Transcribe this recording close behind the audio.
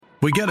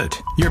We get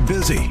it. You're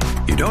busy.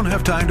 You don't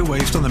have time to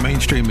waste on the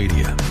mainstream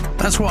media.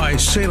 That's why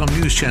Salem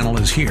News Channel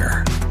is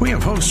here. We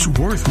have hosts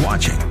worth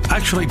watching,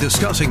 actually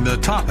discussing the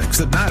topics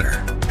that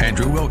matter.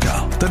 Andrew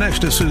Wilkow,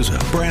 Dinesh D'Souza,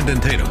 Brandon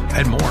Tatum,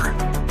 and more.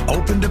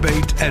 Open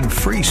debate and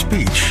free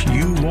speech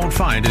you won't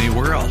find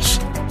anywhere else.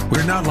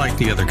 We're not like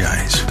the other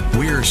guys.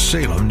 We're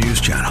Salem News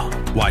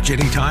Channel. Watch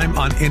anytime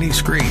on any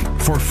screen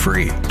for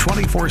free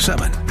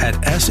 24/7 at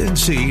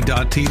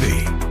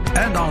snc.tv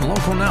and on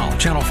Local Now,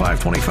 Channel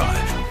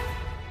 525.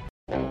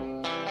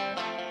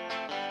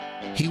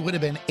 He would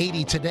have been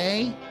 80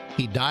 today.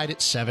 He died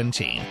at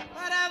 17.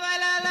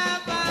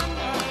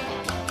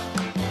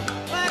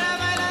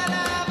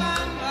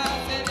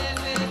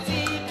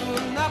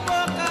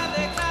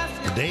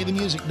 The day the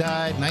music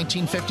died,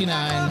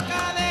 1959.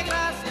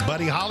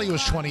 Buddy Holly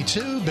was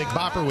 22. Big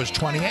Bopper was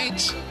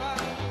 28.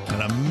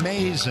 An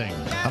amazing,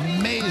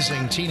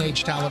 amazing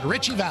teenage talent,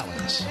 Richie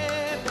Valens.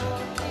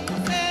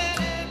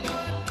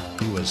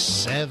 He was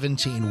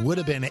 17, would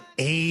have been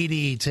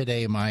 80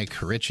 today,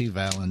 Mike. Richie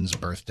Valens'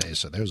 birthday.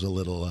 So there's a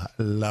little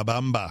La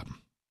Bamba.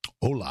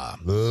 Hola.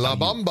 La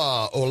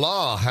Bamba.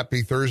 Hola.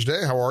 Happy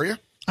Thursday. How are you?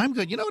 I'm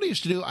good. You know what I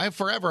used to do? I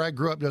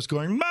grew up just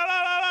going, la,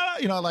 la, la, la.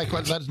 You know, like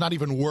that's not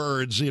even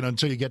words, you know,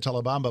 until you get to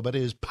La Bamba, but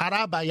it is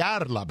para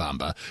bailar La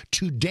Bamba,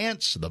 to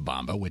dance the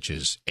Bamba, which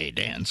is a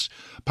dance.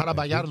 Para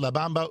bailar La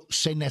Bamba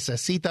se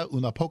necesita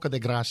una poca de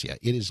gracia.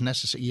 It is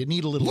necessary. You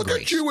need a little Look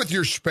grace. at you with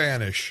your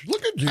Spanish.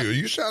 Look at you.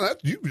 You sound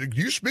that.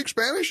 You speak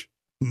Spanish?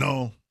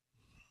 No.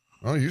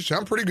 Oh, you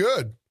sound pretty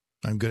good.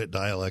 I'm good at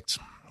dialects.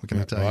 What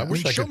can I tell Well,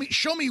 you?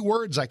 Show me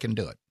words, I can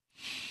do it.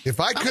 If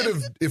I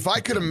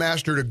could have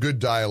mastered a good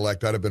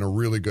dialect, I'd have been a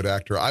really good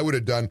actor. I would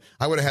have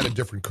had a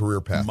different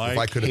career path.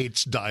 Mike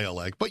hates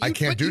dialect, but I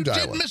can't do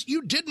dialect.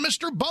 You did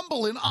Mr.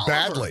 Bumble in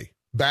Oliver.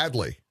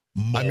 Badly.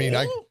 More? I mean,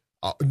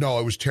 no,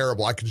 it was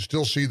terrible. I can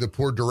still see the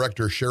poor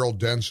director, Cheryl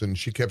Denson.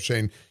 She kept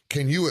saying,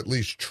 "Can you at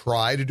least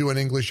try to do an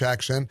English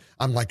accent?"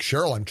 I'm like,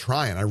 Cheryl, I'm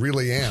trying. I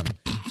really am.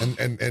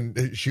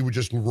 And she would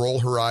just roll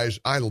her eyes.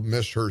 I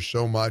miss her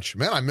so much.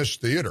 Man, I miss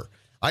theater.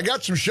 I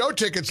got some show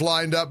tickets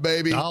lined up,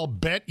 baby. I'll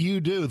bet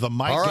you do. The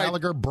Mike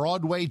Gallagher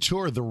Broadway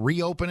tour, the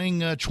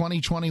reopening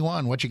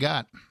 2021. What you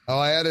got? Oh,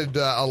 I added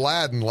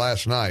Aladdin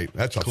last night.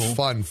 That's a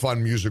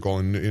fun musical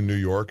in New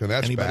York, and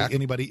that's back.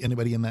 Anybody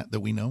in that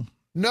we know?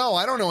 No,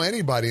 I don't know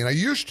anybody, and I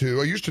used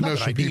to know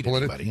some people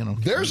in it. You know,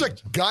 there's a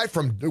guy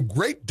from the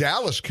Great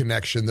Dallas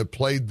Connection that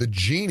played the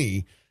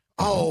genie.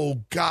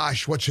 Oh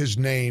gosh, what's his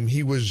name?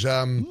 He was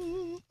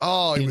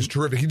he was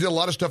terrific. He did a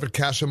lot of stuff at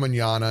Casa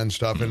Manana and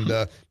stuff. And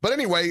but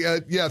anyway,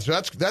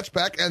 so that's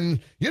back. And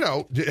you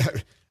know,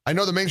 I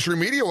know the mainstream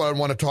media won't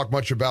want to talk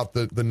much about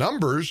the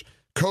numbers.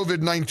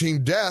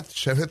 COVID-19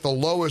 deaths have hit the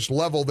lowest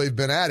level they've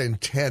been at in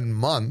 10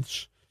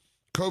 months.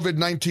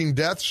 COVID-19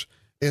 deaths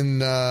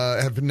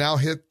have now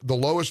hit the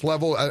lowest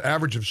level, an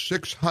average of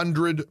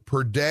 600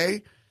 per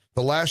day.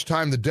 The last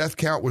time the death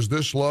count was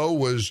this low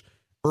was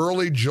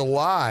early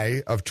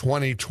July of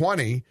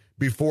 2020,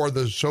 before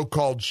the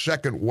so-called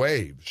second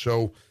wave.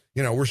 So,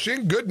 you know, we're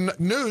seeing good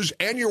news,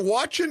 and you're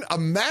watching a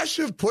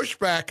massive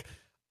pushback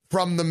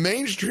from the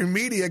mainstream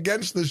media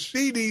against the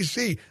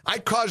CDC. I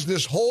caused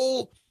this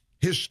whole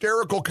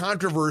hysterical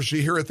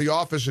controversy here at the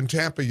office in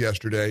Tampa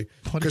yesterday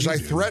because I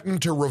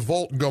threatened to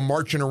revolt and go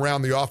marching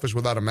around the office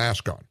without a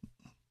mask on.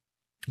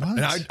 What?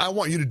 And I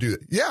want you to do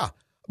that. Yeah.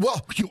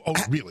 Well,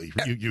 really?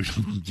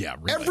 Yeah,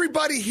 really.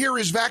 Everybody here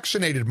is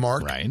vaccinated,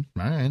 Mark. Right.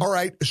 All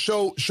right.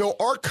 So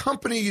our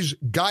company's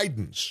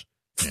guidance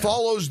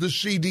follows the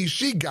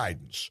CDC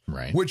guidance,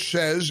 right, which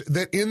says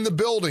that in the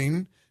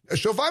building.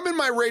 So if I'm in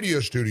my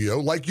radio studio,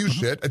 like you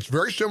sit, it's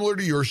very similar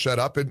to your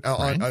setup on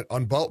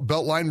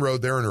Beltline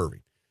Road there in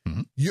Irving.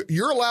 Mm-hmm.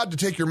 You're allowed to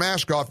take your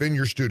mask off in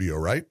your studio,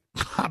 right?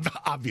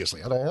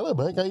 Obviously. Hello,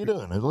 Mike. How you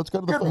doing? Let's go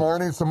to the Good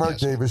morning. It's the Mark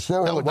Davis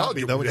Show. That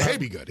would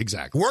be good.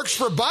 Exactly. Works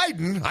for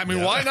Biden. I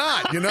mean, why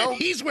not? You know,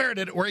 he's wearing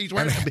it where he's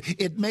wearing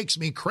it. It makes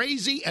me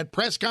crazy at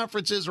press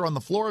conferences or on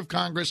the floor of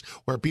Congress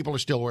where people are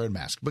still wearing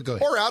masks. But go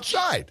ahead. Or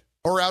outside.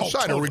 Or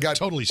we've got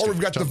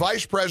the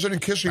vice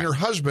president kissing her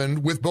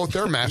husband with both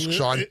their masks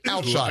on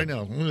outside. I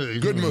know.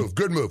 Good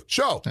move.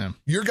 So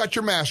you got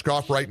your mask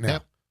off right now.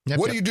 Yep,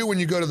 what do you do when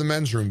you go to the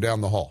men's room down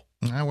the hall?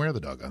 I wear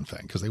the doggone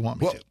thing because they want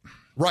me to.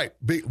 Right.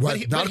 But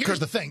here's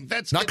the thing.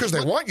 That's not because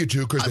they want you to,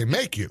 because they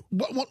make you.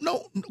 Well,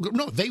 no,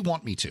 they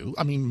want me to.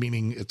 I mean,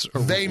 meaning it's a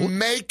they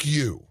make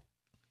you.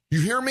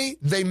 You hear me?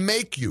 They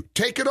make you.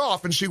 Take it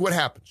off and see what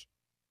happens.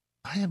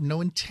 I have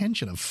no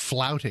intention of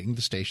flouting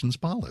the station's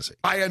policy.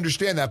 I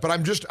understand that,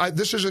 but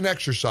this is an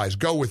exercise.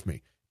 Go with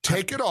me.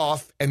 Take it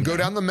off and go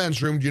down the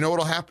men's room. Do you know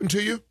what'll happen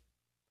to you?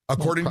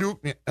 According to,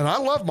 and I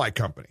love my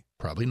company.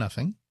 Probably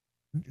nothing.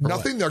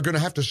 Nothing. They're going to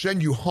have to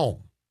send you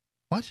home.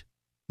 What?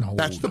 No.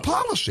 That's the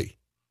policy.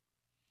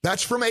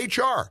 That's from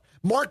HR.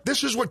 Mark,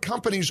 this is what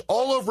companies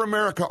all over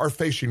America are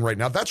facing right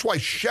now. That's why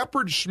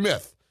Shepard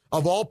Smith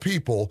of all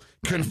people,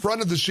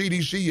 confronted the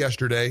CDC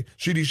yesterday,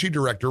 CDC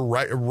director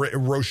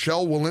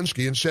Rochelle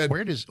Walensky, and said,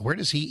 Where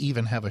does he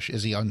even have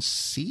is he on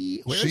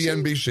CNBC?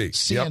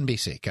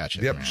 CNBC, yep.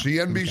 Gotcha. Yep,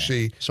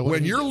 CNBC. Okay. So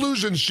when you're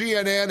losing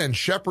CNN and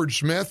Shepard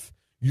Smith,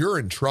 you're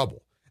in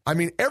trouble. I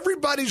mean,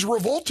 everybody's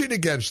revolting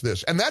against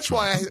this, and that's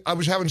why I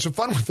was having some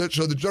fun with it.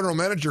 So the general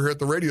manager here at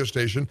the radio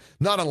station,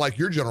 not unlike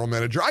your general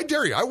manager, I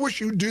dare you, I wish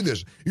you'd do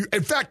this.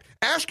 In fact,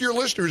 ask your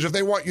listeners if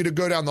they want you to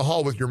go down the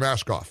hall with your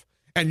mask off,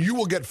 and you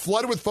will get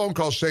flooded with phone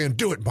calls saying,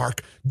 do it,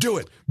 Mark, do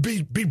it,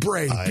 be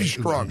brave, be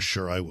strong. I'm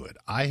sure I would.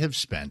 I have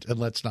spent, and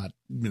let's not,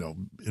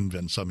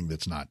 invent something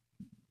that's not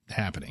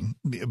happening,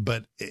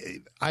 but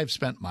I've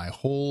spent my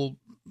whole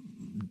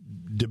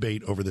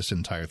debate over this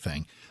entire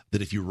thing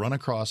that if you run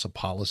across a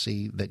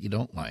policy that you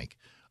don't like,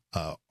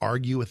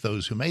 argue with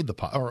those who made the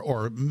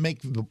or make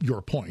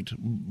your point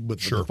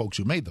with the folks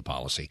who made the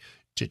policy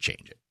to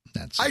change it.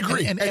 I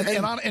agree,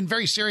 and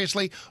very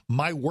seriously,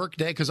 my work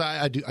day, because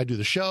I do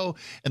the show,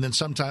 and then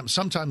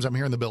sometimes I'm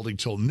here in the building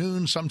till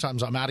noon.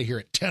 Sometimes I'm out of here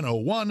at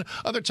 10:01.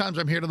 Other times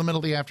I'm here to the middle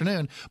of the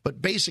afternoon.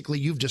 But basically,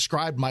 you've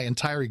described my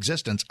entire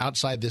existence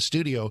outside this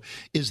studio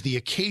is the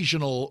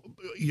occasional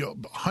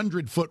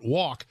 100-foot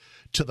walk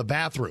to the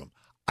bathroom.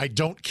 I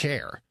don't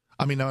care.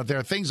 I mean, there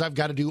are things I've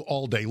got to do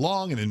all day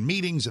long and in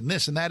meetings and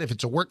this and that. If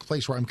it's a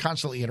workplace where I'm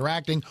constantly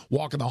interacting,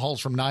 walking the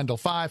halls from 9 till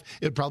 5,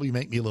 it'd probably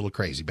make me a little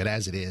crazy. But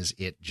as it is,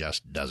 it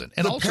just doesn't.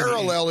 And the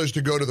parallel is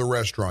to go to the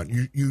restaurant.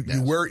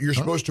 You're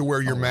supposed to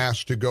wear your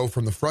mask to go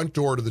from the front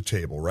door to the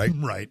table, right?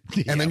 Right.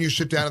 And then you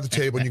sit down at the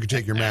table and you can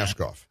take your mask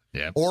off.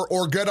 Yeah.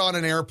 Or get on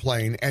an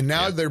airplane, and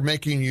now they're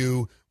making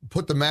you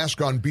put the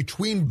mask on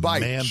between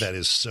bites. Man, that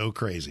is so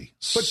crazy.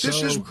 But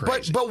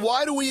crazy. But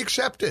why do we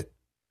accept it?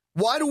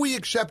 Why do we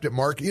accept it,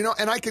 Mark? And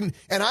I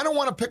don't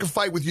want to pick a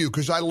fight with you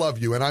because I love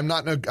you, and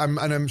I'm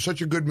in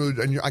such a good mood,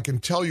 and I can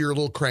tell you're a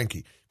little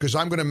cranky because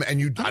I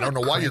don't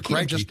know why you're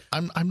cranky.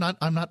 I'm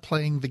not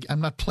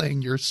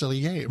playing your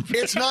silly game.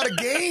 It's not a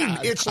game.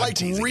 It's like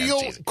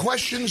real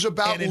questions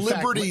about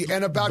liberty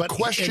and about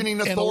questioning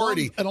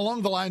authority. And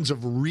along the lines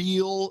of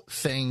real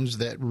things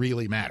that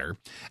really matter.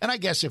 And I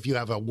guess if you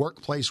have a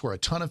workplace where a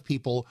ton of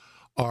people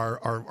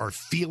are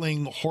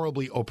feeling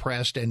horribly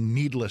oppressed and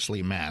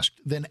needlessly masked,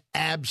 then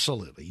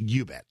absolutely,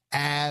 you bet,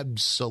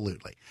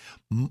 absolutely.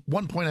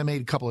 One point I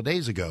made a couple of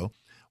days ago,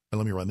 and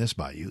let me run this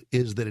by you,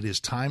 is that it is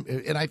time,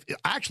 and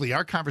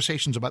our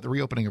conversations about the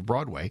reopening of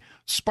Broadway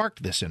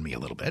sparked this in me a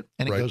little bit,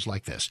 and it goes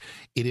like this.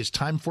 It is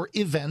time for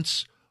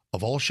events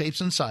of all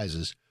shapes and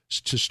sizes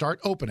to start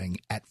opening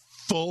at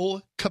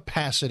full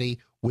capacity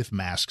with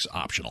masks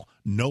optional,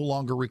 no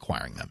longer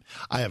requiring them.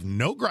 I have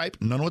no gripe,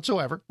 none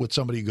whatsoever, with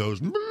somebody who goes,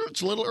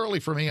 it's a little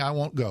early for me, I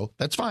won't go.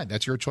 That's fine.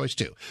 That's your choice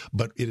too.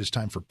 But it is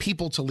time for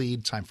people to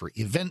lead, time for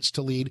events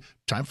to lead,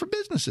 time for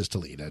businesses to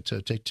lead,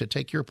 to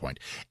take your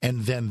point.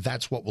 And then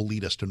that's what will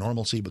lead us to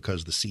normalcy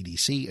because the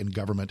CDC and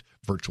government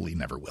virtually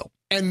never will.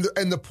 And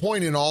the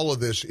point in all of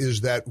this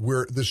is that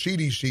the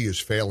CDC is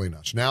failing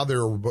us. Now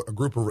there's a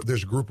group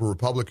of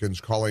Republicans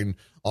calling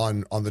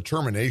on the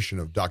termination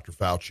of Dr.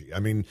 Fauci. I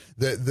mean,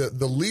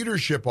 the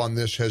leadership on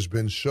this has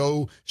been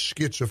so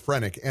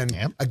schizophrenic.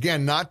 And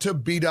again, not to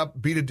beat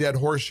a dead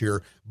horse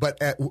here,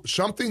 but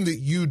something that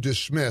you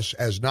dismiss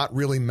as not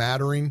really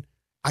mattering,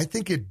 I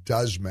think it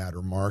does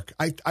matter, Mark.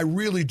 I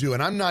really do.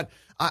 And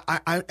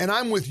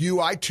I'm with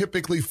you. I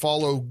typically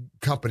follow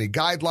company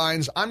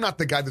guidelines. I'm not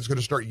the guy that's going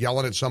to start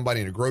yelling at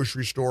somebody in a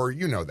grocery store.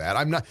 You know that.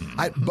 I'm not.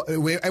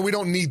 And we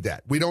don't need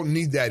that. We don't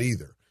need that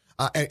either.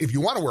 If you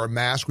want to wear a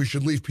mask, we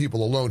should leave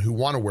people alone who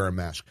want to wear a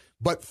mask.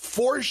 But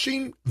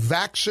forcing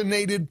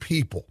vaccinated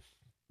people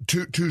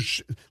to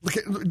look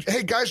at,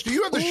 hey guys, do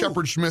you have the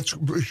Shepard Smith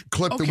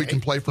clip that we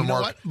can play for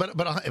Mark?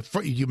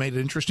 But you made an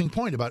interesting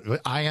point about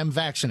I am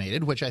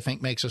vaccinated, which I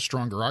think makes a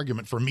stronger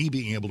argument for me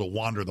being able to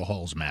wander the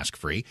halls mask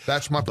free.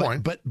 That's my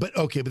point. But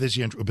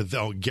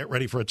get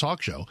ready for a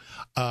talk show.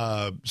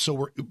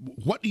 So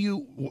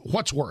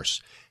what's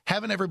worse?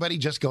 Having everybody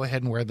just go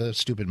ahead and wear the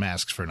stupid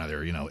masks for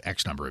another,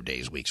 X number of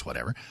days, weeks,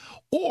 whatever,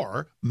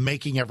 or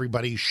making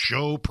everybody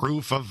show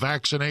proof of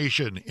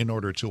vaccination in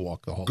order to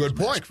walk the halls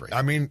mask free.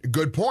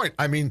 Good point.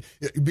 I mean,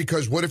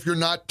 because what if you're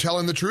not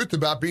telling the truth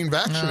about being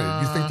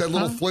vaccinated? You think that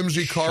little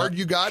flimsy card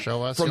you got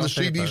from the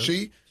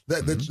CDC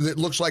that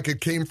looks like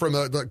it came from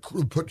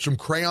put some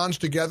crayons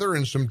together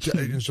and some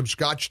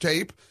Scotch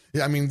tape?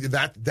 I mean,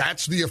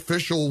 that's the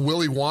official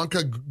Willy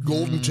Wonka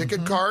golden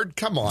ticket card.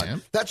 Come on. Yeah.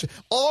 That's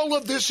all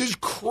of this is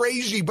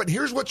crazy. But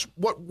here's what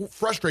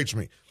frustrates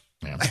me.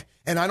 Yeah.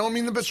 And I don't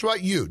mean the best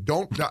about you.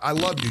 I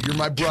love you. You're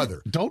my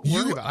brother. Don't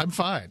worry. I'm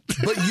fine.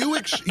 But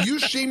you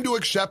seem to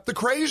accept the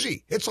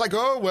crazy. It's like,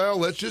 oh, well,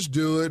 let's just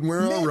do it. And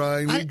we're all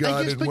right. We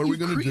got it. What are we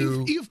going to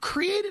do? You've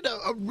created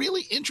a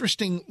really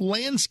interesting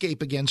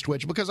landscape against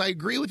which, because I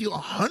agree with you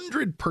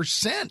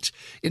 100%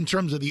 in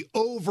terms of the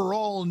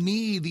overall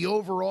need, the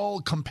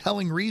overall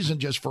compelling reason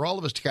just for all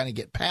of us to kind of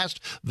get past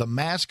the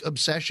mask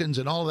obsessions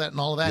and all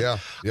of that.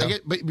 Yeah.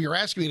 But you're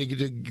asking me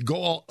to go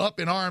all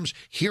up in arms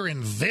here in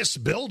this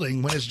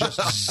building when it's just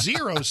just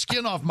zero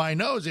skin off my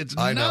nose. It's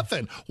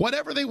nothing.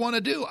 Whatever they want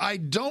to do, I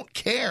don't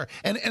care.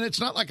 And it's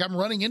not like I'm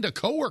running into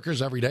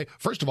coworkers every day.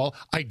 First of all,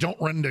 I don't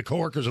run into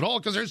coworkers at all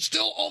because there's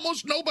still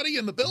almost nobody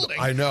in the building.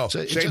 I know.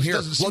 So Same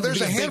here. Well,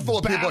 there's a handful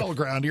of people.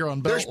 Battleground here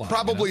on Beltline. There's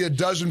probably a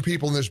dozen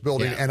people in this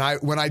building. Yeah.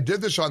 And when I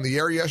did this on the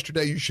air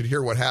yesterday, you should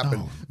hear what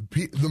happened.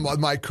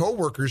 My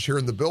coworkers here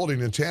in the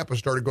building in Tampa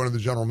started going to the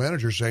general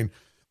manager saying,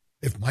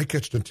 if Mike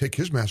gets to take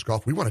his mask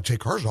off, we want to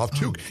take ours off,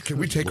 too. Can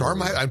we take our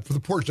mask? And the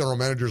poor general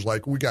manager's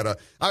like, we got to.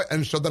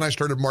 And so then I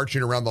started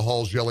marching around the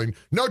halls yelling,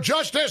 no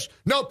justice,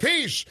 no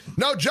peace,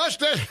 no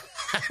justice.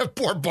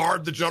 Poor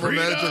Barb, the general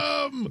manager.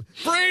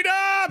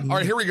 Freedom! All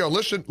right, here we go.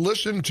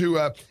 Listen to,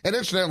 and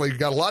incidentally, you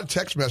got a lot of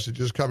text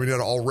messages coming in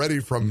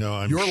already from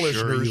your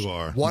listeners. You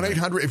are.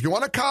 1-800, if you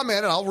want to comment,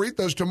 and I'll read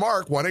those to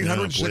Mark,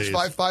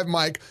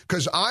 1-800-655-Mike,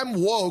 because I'm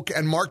woke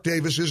and Mark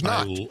Davis is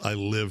not. I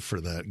live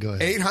for that. Go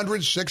ahead.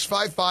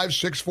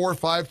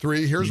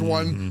 800-655-6453. Here's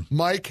one.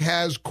 Mike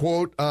has,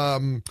 quote,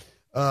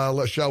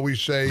 shall we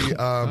say,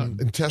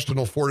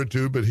 intestinal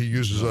fortitude, but he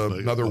uses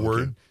another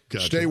word.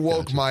 Gotcha. Stay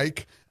woke,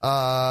 Mike.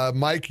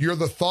 Mike, you're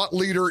the thought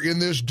leader in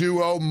this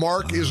duo.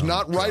 Mark is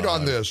not right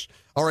on this.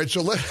 All right,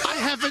 so I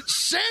haven't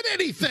said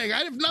anything.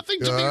 I have nothing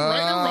to be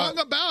right or wrong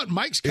about.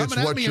 Mike's coming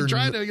at me and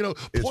trying to,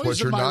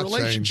 poison my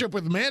relationship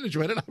with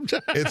management.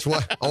 And it's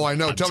what? Oh, I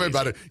know. Tell me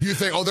about it. You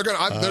think? Oh, they're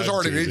gonna. There's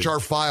already an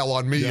HR file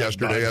on me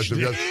yesterday.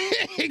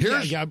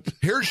 Here's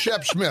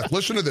Shep Smith.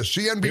 Listen to this.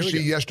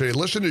 CNBC yesterday.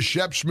 Listen to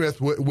Shep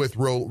Smith with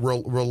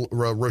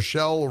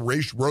Rochelle,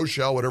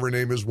 whatever her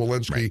name is,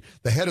 Walensky,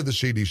 the head of the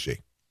CDC.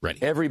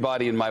 Ready.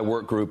 Everybody in my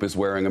work group is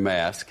wearing a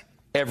mask.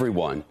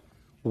 Everyone.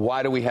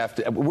 Why do we have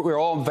to? We're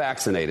all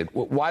vaccinated.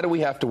 Why do we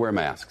have to wear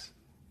masks?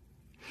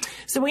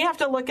 So we have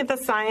to look at the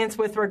science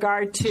with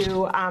regard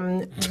to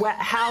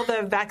how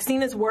the vaccine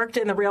has worked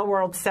in the real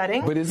world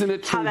setting. But isn't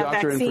it true,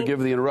 Doctor, and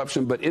forgive the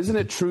interruption, but isn't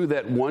it true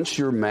that once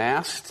you're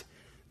masked,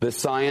 the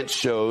science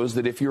shows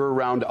that if you're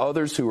around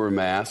others who are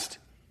masked,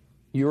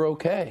 you're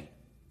okay?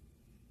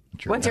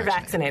 Once you're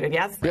vaccinated,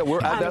 yes. Yeah, that's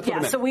what I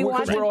meant. So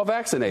we're all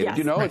vaccinated.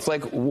 Yes. It's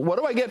like, what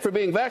do I get for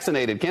being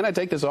vaccinated? Can't I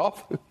take this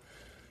off?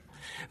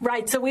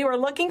 Right. So we were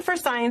looking for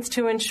science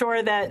to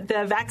ensure that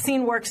the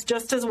vaccine works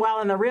just as well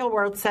in the real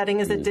world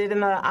setting as it did in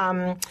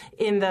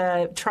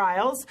the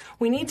trials.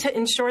 We need to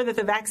ensure that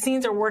the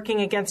vaccines are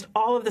working against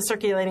all of the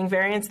circulating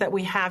variants that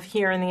we have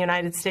here in the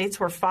United States.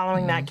 We're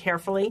following that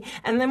carefully.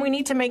 And then we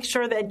need to make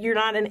sure that you're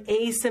not an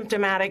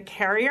asymptomatic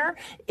carrier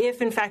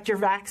if, in fact, you're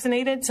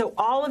vaccinated. So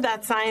all of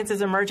that science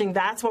is emerging.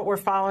 That's what we're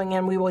following,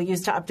 and we will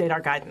use to update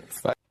our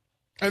guidance.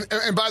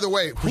 And by the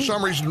way, for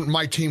some reason,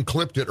 my team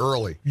clipped it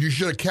early. You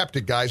should have kept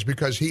it, guys,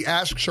 because he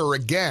asks her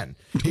again.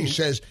 He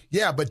says,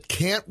 yeah, but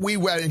can't we?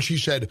 And she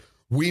said,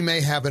 we may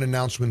have an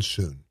announcement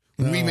soon.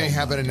 We may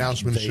have an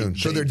announcement soon.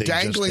 So they're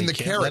dangling the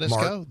carrot,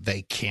 Mark.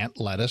 They can't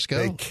let us go.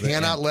 They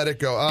cannot let it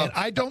go. And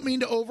I don't mean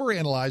to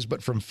overanalyze,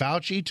 but from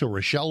Fauci to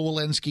Rochelle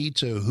Walensky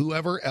to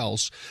whoever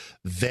else,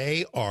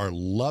 they are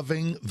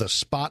loving the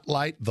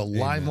spotlight, the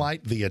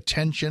limelight, the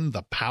attention,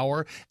 the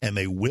power, and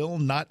they will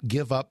not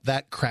give up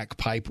that crack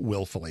pipe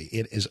willfully.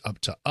 It is up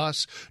to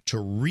us to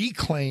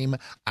reclaim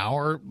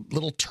our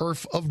little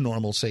turf of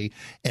normalcy.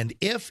 And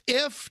if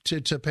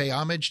to pay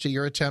homage to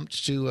your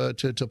attempt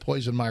to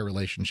poison my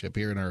relationship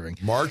here in Irving,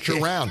 march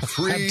around,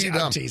 freedom,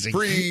 I'm teasing.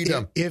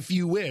 Freedom. If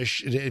you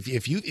wish, if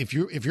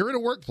you're in a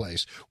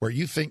workplace where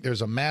you think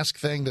there's a mask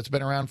thing that's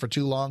been around for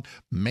too long,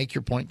 make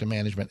your point to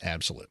management.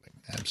 Absolutely.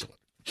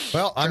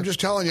 Well, I'm just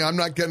telling you, I'm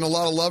not getting a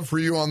lot of love for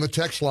you on the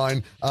text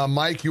line.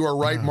 Mike, you are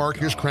right.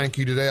 Mark is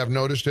cranky today. I've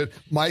noticed it.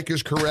 Mike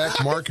is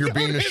correct. Mark, you're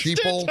being a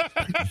sheeple.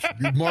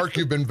 Mark,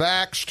 you've been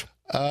vaxxed.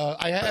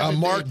 I have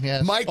Mark,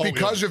 yes. Mike,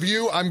 because of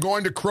you, I'm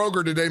going to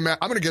Kroger today, Matt.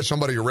 I'm going to get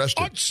somebody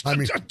arrested.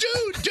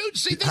 Dude,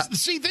 see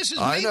this is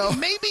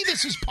maybe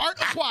this is part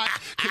of why,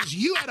 because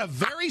you had a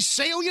very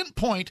salient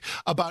point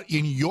about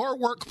in your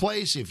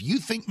workplace, if you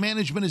think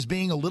management is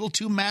being a little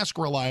too mask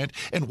reliant,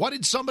 and what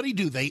did somebody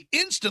do? They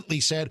instantly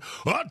said,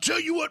 I'll tell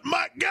you what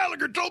Mike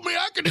Gallagher told me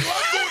I could do.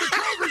 I'm going to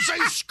Kroger and say,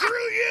 screw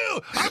you.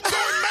 I'm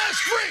going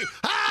mask free.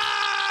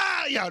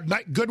 Yeah,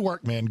 good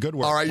work, man. Good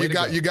work. All right, you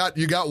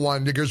got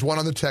one. There's one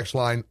on the text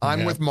line.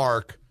 I'm with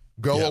Mark.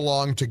 Go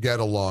along to get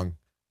along.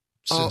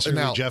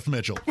 Sincerely, Jeff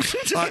Mitchell.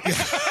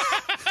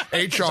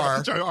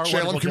 HR,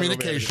 Salem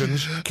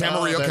Communications,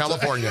 Camarillo,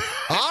 California.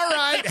 All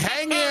right,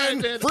 hang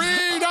in.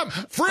 Freedom.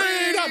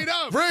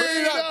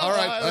 All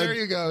right, there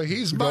you go.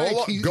 He's Mike.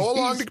 Go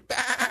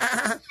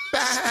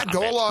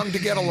along to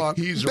get along.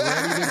 He's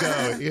ready to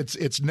go.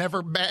 It's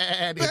never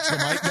bad. It's the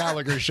Mike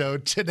Gallagher Show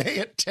today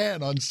at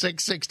 10 on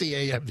 660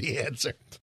 AM. The Answer.